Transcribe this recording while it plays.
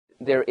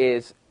there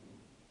is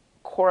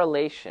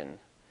correlation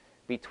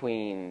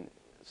between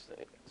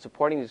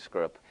supporting this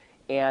group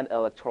and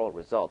electoral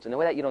results in a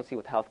way that you don't see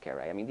with healthcare,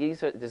 right? I mean,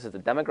 this is a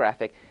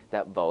demographic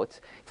that votes.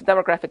 It's a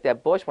demographic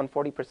that Bush won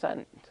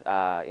 40%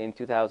 in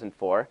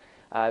 2004.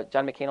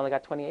 John McCain only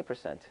got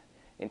 28%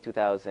 in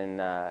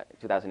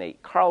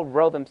 2008. Karl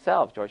Rove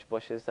himself, George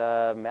Bush's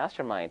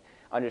mastermind,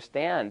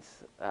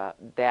 understands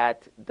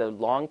that the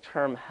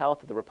long-term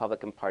health of the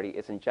Republican Party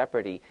is in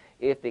jeopardy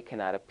if they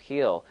cannot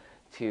appeal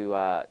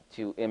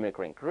to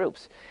immigrant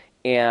groups.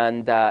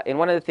 And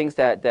one of the things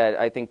that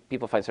I think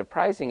people find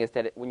surprising is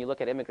that when you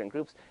look at immigrant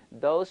groups,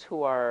 those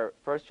who are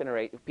first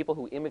generation, people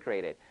who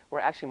immigrated, were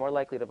actually more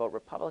likely to vote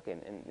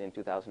Republican in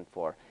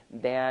 2004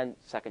 than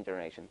second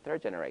generation,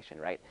 third generation,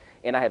 right?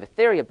 And I have a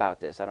theory about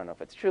this. I don't know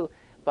if it's true,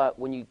 but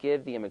when you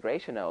give the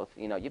immigration oath,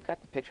 you know, you've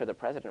got the picture of the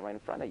president right in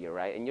front of you,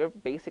 right? And you're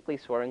basically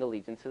swearing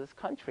allegiance to this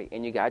country.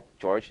 And you had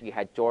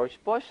George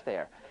Bush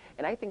there.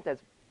 And I think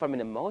that's, from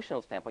an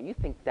emotional standpoint, you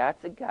think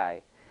that's a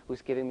guy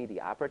who's giving me the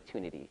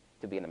opportunity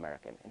to be an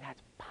American, and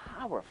that's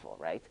powerful,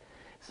 right?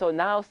 So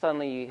now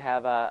suddenly you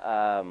have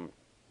a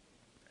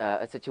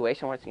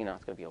situation where it's going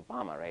to be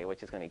Obama, right?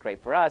 Which is going to be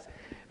great for us.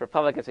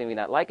 Republicans maybe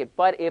not like it,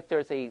 but if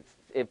there's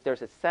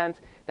a sense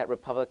that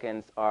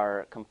Republicans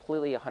are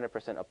completely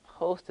 100%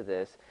 opposed to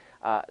this,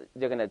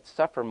 they're going to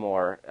suffer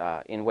more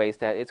in ways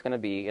that it's going to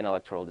be an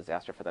electoral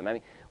disaster for them. I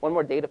mean, one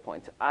more data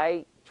point.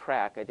 I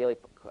track a Daily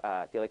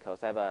Kos.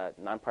 I have a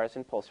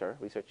nonpartisan pollster,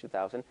 Research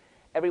 2000.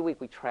 Every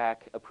week we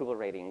track approval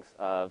ratings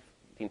of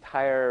the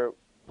entire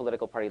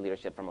political party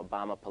leadership, from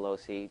Obama,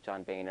 Pelosi,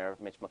 John Boehner,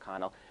 Mitch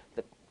McConnell,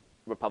 the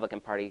Republican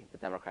Party, the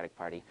Democratic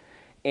Party.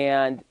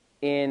 And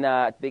in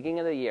the beginning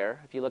of the year,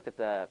 if you looked at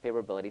the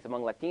favorabilities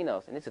among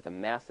Latinos, and this is a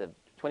massive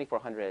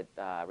 2,400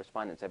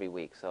 respondents every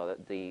week, so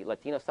the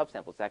Latino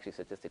subsample is actually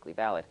statistically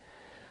valid.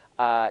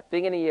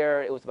 Beginning of the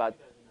year, it was about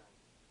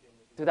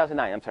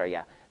 2009, I'm sorry,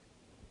 yeah.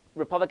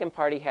 Republican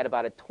Party had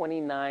about a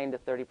 29 to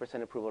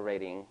 30% approval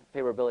rating,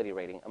 favorability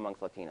rating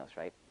amongst Latinos,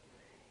 right?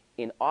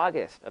 In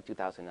August of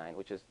 2009,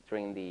 which was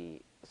during the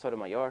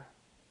Sotomayor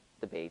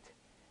debate,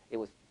 it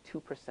was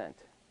 2%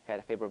 had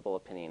a favorable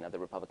opinion of the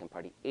Republican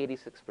Party,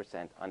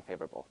 86%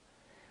 unfavorable.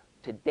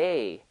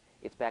 Today,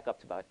 it's back up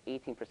to about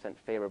 18%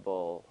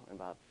 favorable and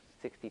about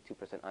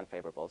 62%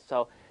 unfavorable.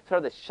 So sort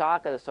of the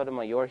shock of the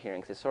Sotomayor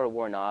hearings is sort of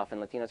worn off,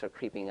 and Latinos are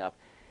creeping up.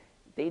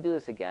 They do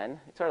this again,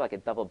 it's sort of like a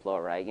double blow,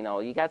 right? You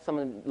know, you got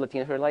some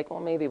Latinos who are like,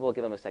 well, maybe we'll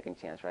give them a second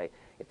chance, right?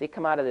 If they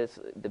come out of this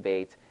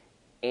debate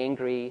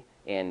angry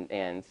and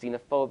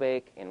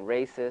xenophobic and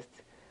racist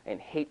and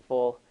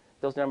hateful,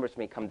 those numbers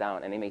may come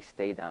down and they may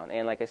stay down.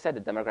 And like I said, the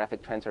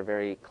demographic trends are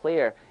very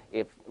clear.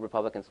 If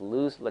Republicans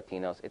lose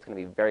Latinos, it's going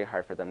to be very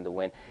hard for them to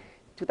win.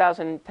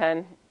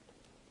 2010,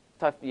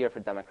 tough year for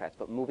Democrats,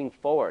 but moving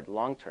forward,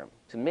 long term,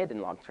 to mid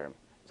and long term,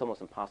 it's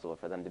almost impossible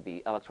for them to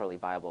be electorally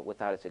viable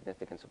without a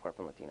significant support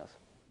from Latinos.